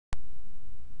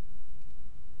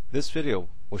This video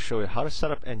will show you how to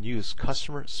set up and use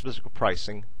customer-specific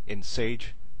pricing in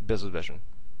Sage BusinessVision.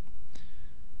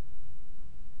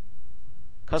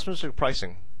 Customer-specific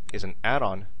pricing is an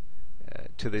add-on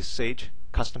to the Sage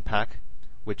custom pack,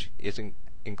 which is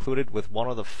included with one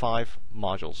of the 5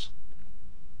 modules.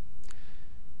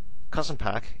 Custom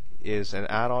pack is an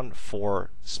add-on for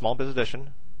Small Business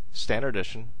Edition, Standard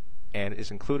Edition, and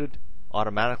is included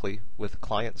automatically with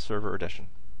Client Server Edition.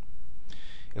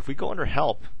 If we go under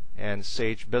Help and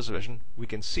Sage BusinessVision, we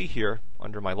can see here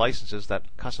under my licenses that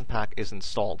Custom Pack is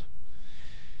installed.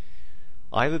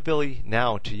 I have the ability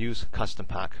now to use Custom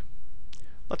Pack.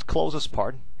 Let's close this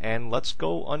part and let's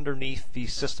go underneath the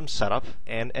system setup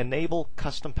and enable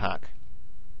Custom Pack.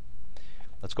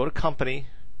 Let's go to Company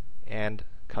and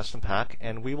Custom Pack,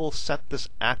 and we will set this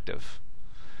active.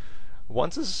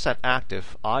 Once this is set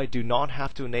active, I do not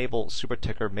have to enable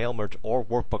SuperTicker, Mail Merge, or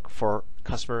Workbook for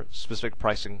customer-specific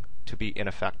pricing to be in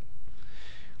effect.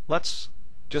 Let's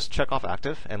just check off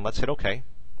active and let's hit OK.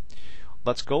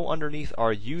 Let's go underneath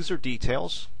our user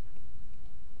details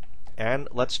and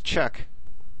let's check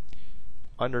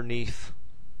underneath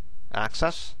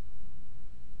Access,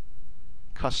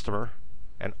 Customer,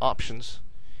 and Options.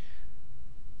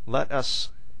 Let us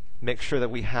make sure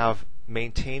that we have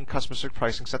Maintain customer-specific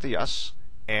pricing set to yes,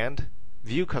 and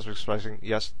View customer-specific pricing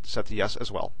yes set to yes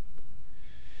as well.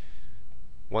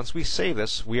 Once we save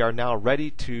this, we are now ready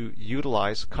to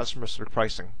utilize customer-specific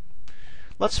pricing.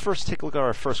 Let's first take a look at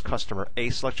our first customer,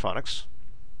 Ace Electronics.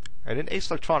 And in Ace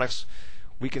Electronics,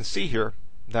 we can see here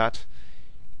that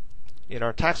in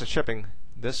our tax and shipping,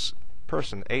 this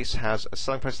person, Ace, has a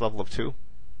selling price level of 2.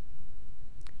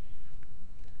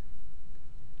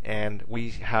 And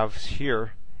we have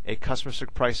here a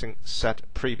customer-specific pricing set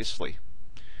previously.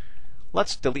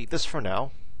 Let's delete this for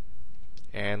now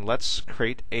and let's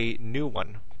create a new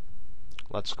one.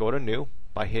 Let's go to New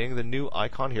by hitting the New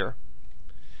icon here,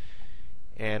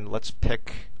 and let's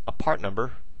pick a part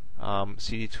number,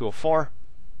 CD204,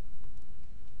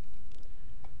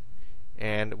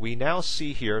 and we now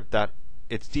see here that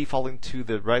it's defaulting to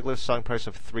the regular selling price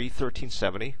of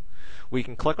 $313.70. We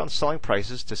can click on selling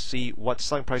prices to see what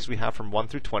selling price we have from 1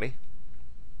 through 20.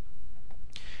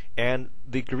 And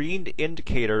the green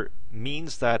indicator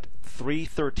means that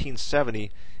 $313.70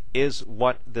 is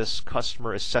what this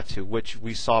customer is set to, which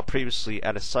we saw previously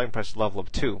at a selling price level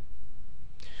of 2.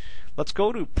 Let's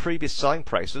go to previous selling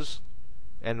prices,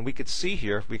 and we could see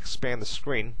here, if we expand the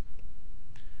screen,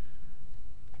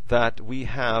 that we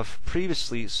have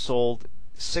previously sold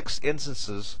 6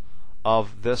 instances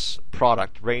of this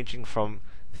product, ranging from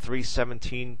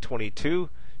 $317.22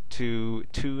 to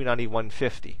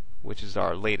 $291.50. which is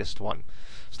our latest one.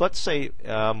 So let's say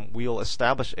we'll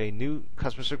establish a new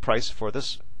customer-specific price for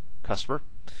this customer.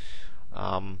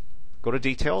 Go to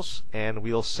Details, and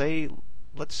we'll say,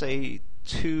 let's say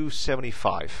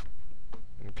 $275.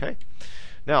 Okay.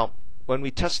 Now, when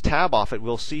we test tab off it,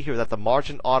 we'll see here that the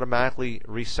margin automatically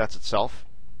resets itself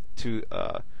to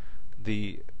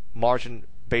the margin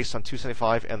based on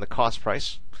 $275 and the cost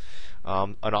price.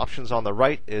 An options on the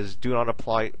right is do not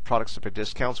apply product-specific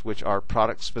discounts, which are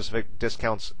product-specific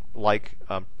discounts like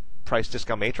price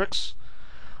discount matrix.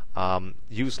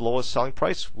 Use lowest selling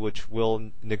price, which will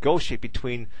negotiate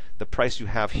between the price you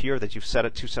have here that you've set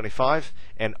at $275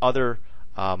 and other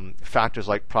factors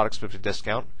like product-specific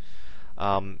discount.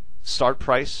 Start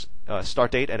price,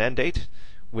 start date, and end date,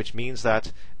 which means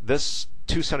that this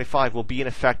 $275 will be in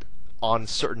effect on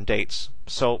certain dates.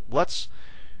 So let's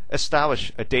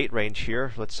establish a date range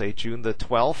here. Let's say June the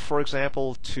 12th, for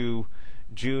example, to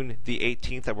June the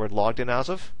 18th that we're logged in as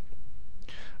of.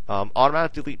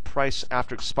 Automatic delete price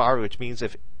after expiry, which means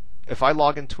if I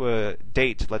log into a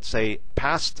date, let's say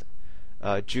past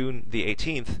June the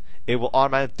 18th, it will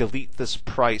automatically delete this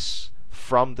price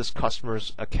from this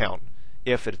customer's account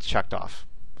if it's checked off.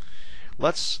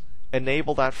 Let's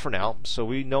enable that for now, so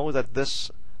we know that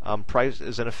this price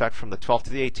is in effect from the 12th to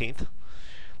the 18th.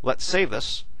 Let's save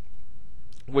this,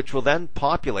 which will then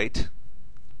populate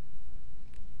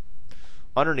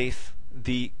underneath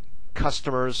the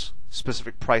customer's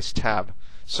specific price tab.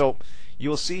 So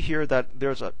you'll see here that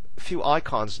there's a few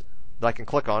icons that I can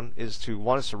click on.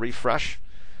 One is to refresh,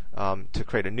 to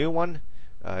create a new one,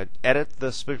 edit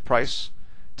the specific price,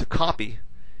 to copy,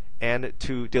 and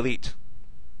to delete.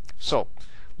 So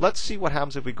let's see what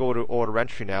happens if we go to order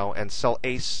entry now and sell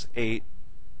Ace a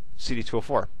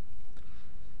CD204.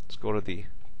 Let's go to the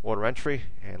order entry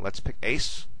and let's pick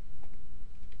Ace,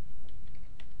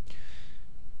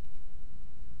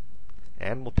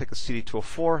 and we'll pick a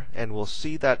CD204, and we'll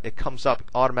see that it comes up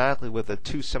automatically with a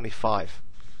 $275.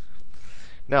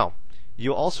 Now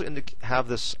you'll also have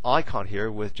this icon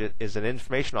here, which is an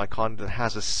information icon that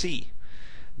has a C.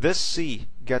 This C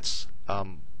gets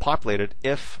populated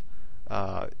if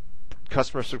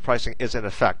customer-specific pricing is in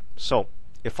effect. So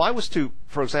if I was to,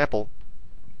 for example,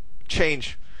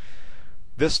 change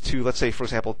this to, let's say, for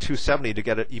example, $270 to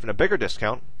get even a bigger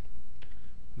discount,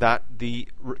 that the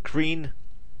green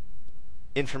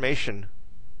information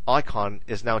icon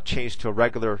is now changed to a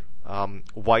regular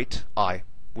white I,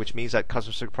 which means that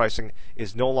customer-specific pricing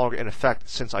is no longer in effect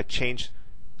since I changed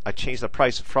the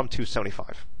price from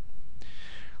 $275.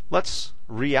 Let's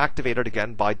reactivate it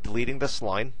again by deleting this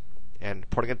line and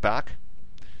putting it back.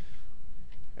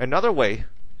 Another way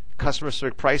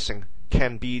customer-specific pricing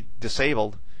can be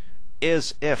disabled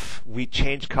is if we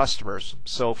change customers.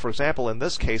 So for example, in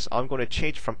this case, I'm going to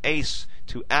change from Ace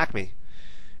to Acme.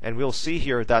 And we'll see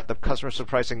here that the customer-specific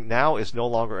pricing now is no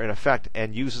longer in effect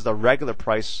and uses the regular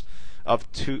price of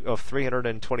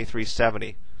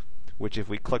 $323.70, which if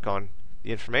we click on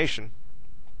the information,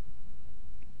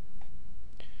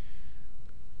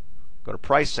 go to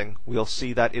pricing, we'll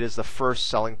see that it is the first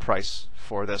selling price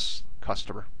for this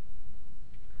customer.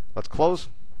 Let's close,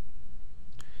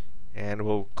 and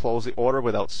we'll close the order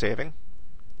without saving.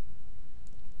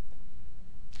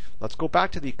 Let's go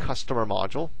back to the customer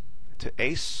module, to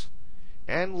ACE,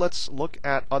 and let's look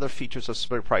at other features of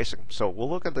specific pricing. So we'll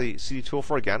look at the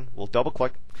CD204 again, we'll double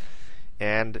click,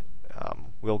 and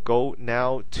we'll go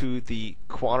now to the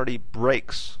quantity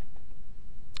breaks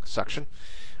section.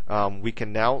 We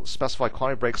can now specify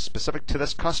quantity breaks specific to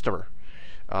this customer.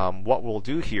 What we'll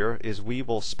do here is we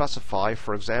will specify,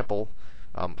 for example,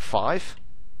 5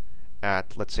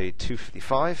 at, let's say,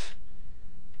 $255,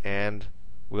 and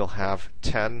we'll have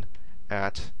 10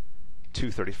 at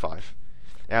 $235.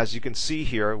 As you can see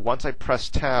here, once I press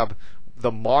tab,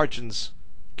 the margins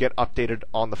get updated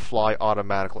on the fly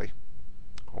automatically.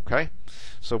 Okay,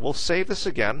 so we'll save this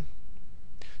again.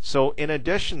 So in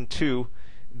addition to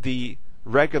the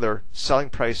regular selling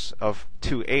price of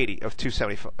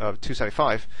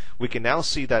 $275, we can now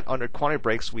see that under quantity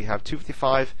breaks we have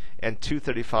 $255 and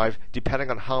 $235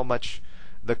 depending on how much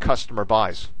the customer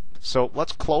buys. So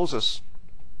let's close this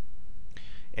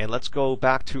and let's go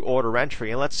back to order entry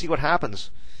and let's see what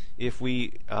happens if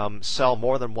we sell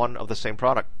more than one of the same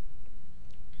product.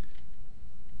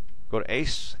 Go to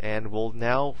ACE and we'll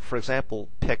now, for example,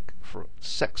 pick for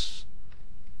 6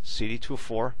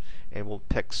 CD204 and we'll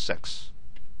pick 6.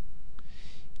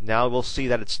 Now we'll see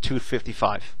that it's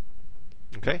 $255.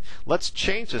 Okay, let's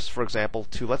change this, for example,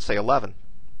 to, let's say, 11.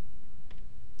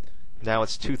 Now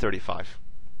it's $235.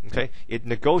 Okay, it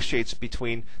negotiates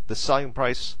between the selling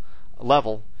price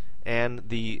level and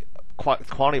the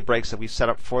quantity breaks that we've set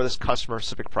up for this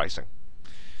customer-specific pricing.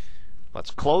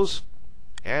 Let's close,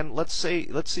 and let's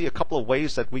see a couple of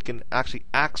ways that we can actually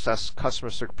access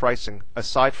customer-specific pricing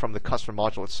aside from the customer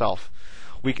module itself.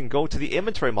 We can go to the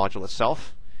inventory module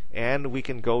itself, and we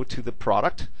can go to the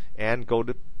product and go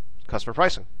to customer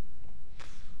pricing.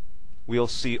 We'll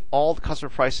see all the customer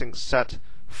pricing set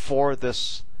for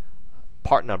this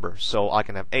part number. So I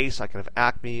can have Ace, I can have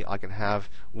Acme, I can have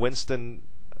Winston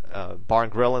Bar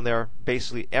and Grill in there.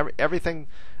 Basically everything,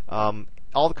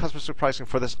 all the customer pricing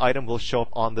for this item will show up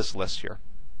on this list here.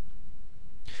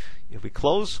 If we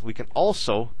close, we can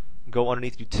also go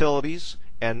underneath utilities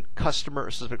and customer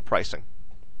specific pricing.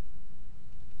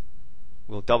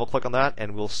 We'll double click on that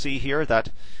and we'll see here that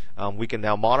we can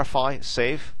now modify,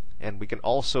 save, and we can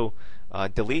also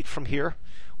delete from here.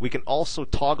 We can also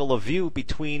toggle a view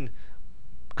between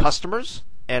customers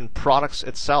and products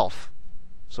itself.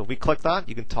 So if we click that,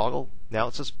 you can toggle. Now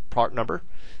it says part number.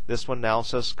 This one now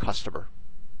says customer.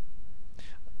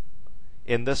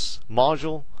 In this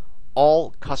module,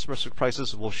 all customer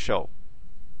prices will show.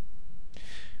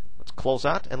 Let's close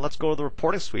that and let's go to the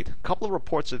reporting suite. A couple of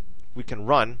reports that we can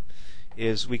run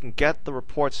is we can get the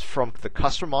reports from the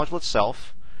customer module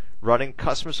itself, running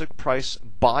customer price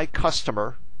by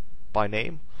customer by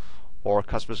name, or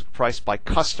customer price by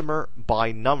customer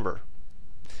by number.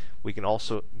 We can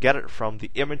also get it from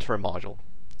the inventory module,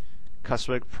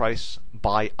 customer price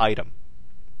by item.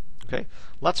 Okay,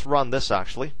 let's run this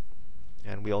actually,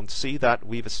 and we'll see that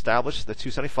we've established the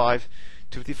 275,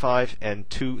 255, and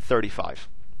 235.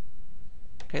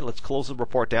 Okay, let's close the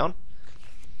report down.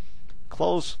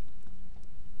 Close.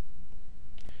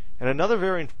 And another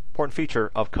very important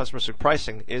feature of customer-specific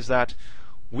pricing is that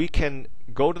we can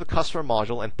go to the customer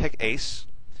module and pick ACE,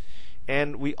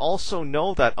 and we also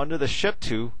know that under the ship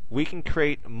to, we can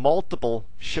create multiple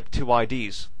ship to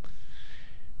IDs.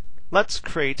 Let's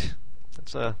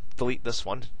delete this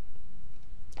one,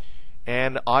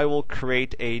 and I will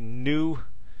create a new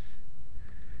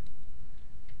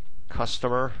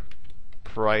customer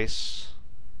price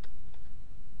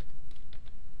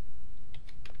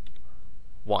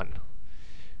 1.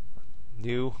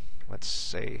 New, let's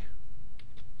say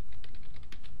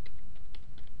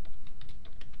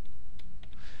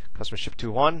customer ship to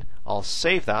 1. I'll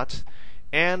save that,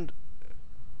 and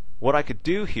what I could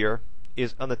do here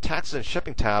is on the taxes and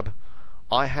shipping tab,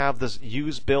 I have this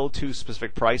use bill to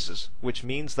specific prices, which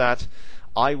means that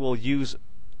I will use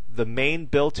the main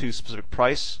bill to specific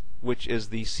price, which is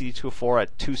the CD204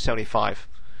 at $275.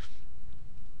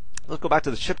 Let's go back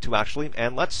to the ship to actually,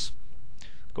 and let's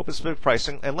go to specific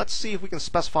pricing, and let's see if we can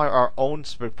specify our own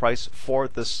specific price for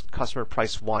this customer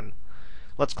price 1.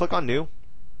 Let's click on new.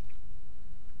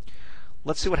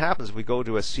 Let's see what happens if we go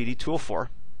to a CD204,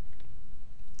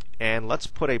 and let's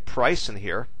put a price in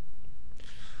here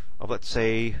of, let's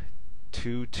say,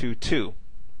 $222.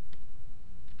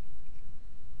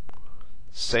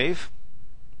 Save,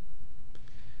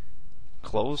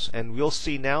 close, and we'll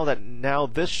see now that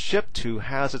this ship to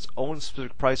has its own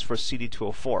specific price for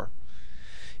CD204.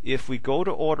 If we go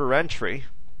to order entry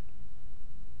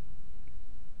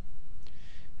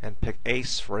and pick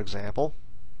ACE, for example,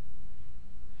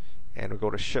 and we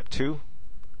go to ship to,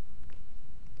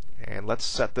 and let's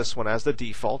set this one as the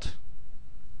default.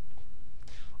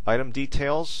 Item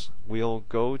details, we'll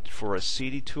go for a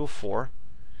CD204,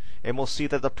 and we'll see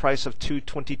that the price of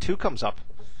 $222 comes up.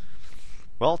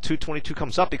 Well, $222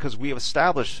 comes up because we have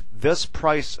established this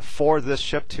price for this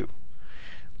ship to.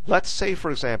 Let's say,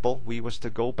 for example, we was to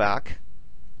go back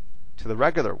to the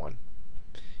regular one.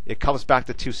 It comes back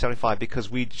to $275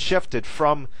 because we shifted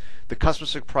from the customer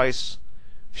specific price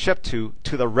ship to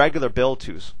the regular bill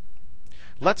tos.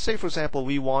 Let's say, for example,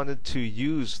 we wanted to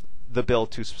use the bill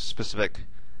to specific,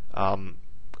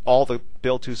 all the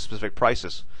bill to specific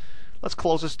prices. Let's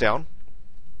close this down.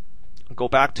 Go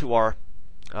back to our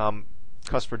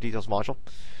customer details module,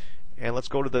 and let's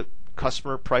go to the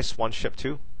customer price 1 ship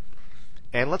to,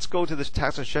 and let's go to this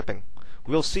tax and shipping.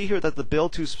 We'll see here that the bill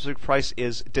to specific price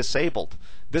is disabled.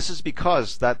 This is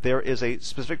because that there is a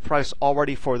specific price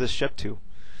already for this ship to.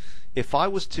 If I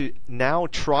was to now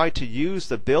try to use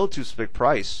the bill to specific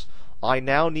price, I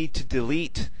now need to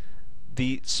delete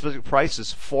the specific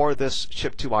prices for this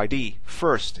ship to ID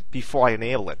first before I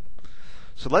enable it.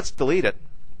 So let's delete it.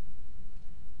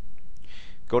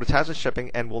 Go to tax and shipping,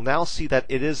 and we'll now see that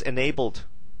it is enabled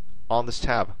on this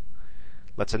tab.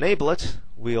 Let's enable it.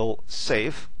 We'll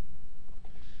save,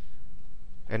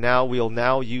 and now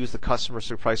we'll use the customer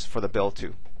specific price for the bill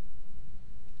to.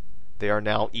 They are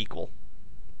now equal.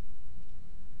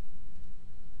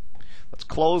 Let's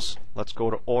close. Let's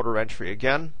go to order entry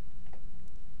again.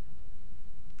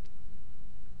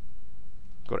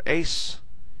 Go to ACE,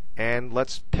 and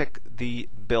let's pick the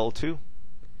bill to,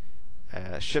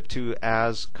 ship to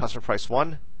as customer price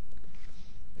 1,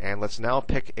 and let's now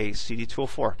pick a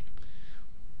CD204.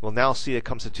 We'll now see it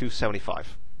comes to $275.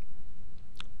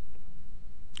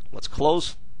 Let's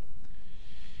close.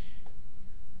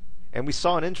 And we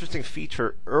saw an interesting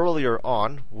feature earlier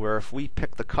on where if we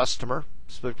pick the customer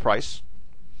specific price,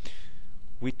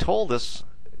 we told us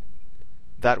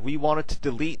that we wanted to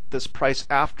delete this price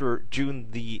after June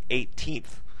the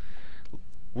 18th.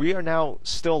 We are now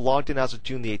still logged in as of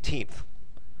June the 18th.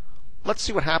 Let's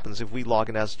see what happens if we log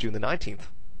in as June the 19th.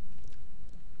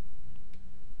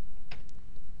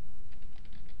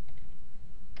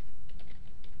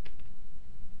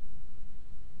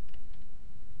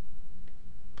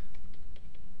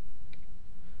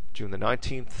 June the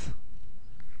 19th.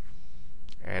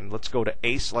 And let's go to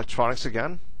ACE Electronics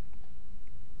again.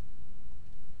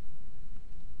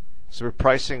 So for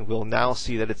pricing, we'll now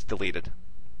see that it's deleted.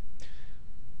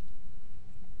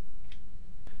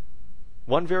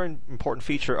 One very important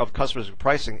feature of customer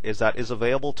pricing is that it is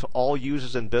available to all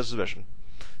users in BusinessVision.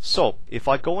 So if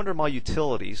I go under my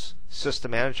utilities,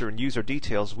 System Manager, and User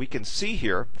Details, we can see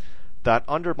here that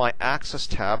under my Access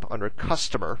tab, under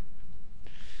Customer,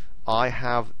 I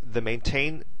have the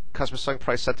Maintain Customer Selling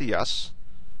Price set to Yes.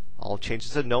 I'll change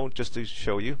it to No just to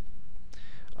show you.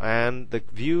 And the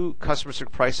View Customer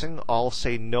Specific Pricing, I'll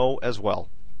say No as well.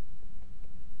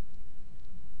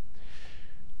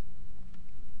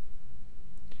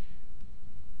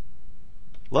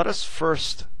 Let us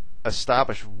first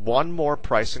establish one more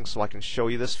pricing so I can show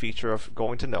you this feature of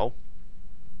going to No.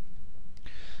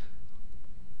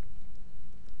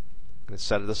 I'm going to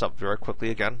set this up very quickly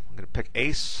again. I'm going to pick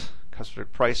ACE, Customer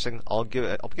Pricing. I'll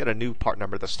get a new part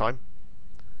number this time.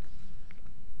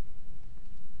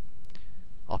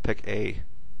 I'll pick a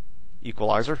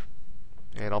equalizer,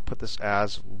 and I'll put this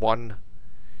as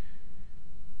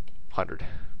 100.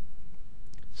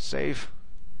 Save,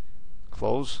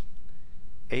 close,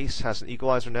 ACE has an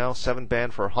equalizer now, 7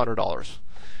 band for $100.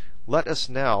 Let us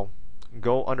now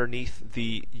go underneath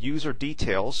the user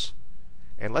details,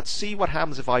 and let's see what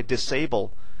happens if I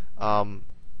disable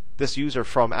this user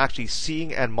from actually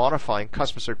seeing and modifying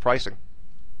customer-specific pricing.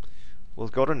 We'll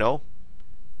go to no,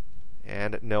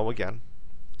 and no again.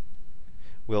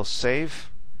 We'll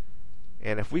save,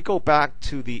 and if we go back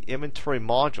to the inventory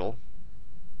module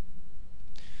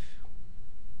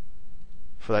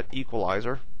for that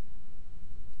equalizer,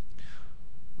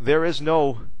 there is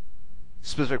no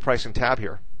specific pricing tab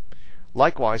here.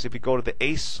 Likewise, if you go to the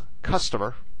ACE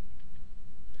customer,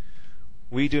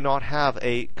 we do not have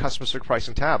a customer-specific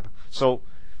pricing tab. So,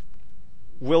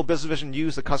 will BusinessVision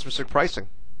use the customer-specific pricing?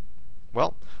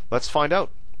 Well, let's find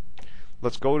out.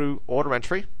 Let's go to order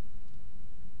entry.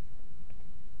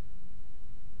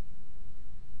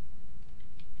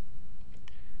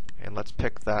 And let's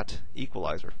pick that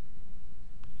equalizer.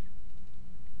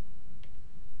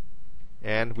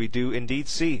 And we do indeed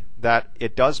see that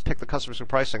it does pick the customer-specific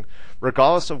pricing,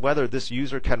 regardless of whether this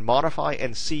user can modify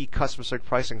and see customer-specific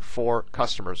pricing for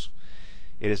customers.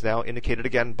 It is now indicated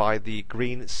again by the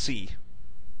green C.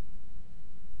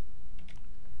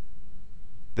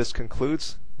 This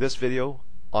concludes this video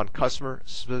on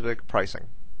customer-specific pricing.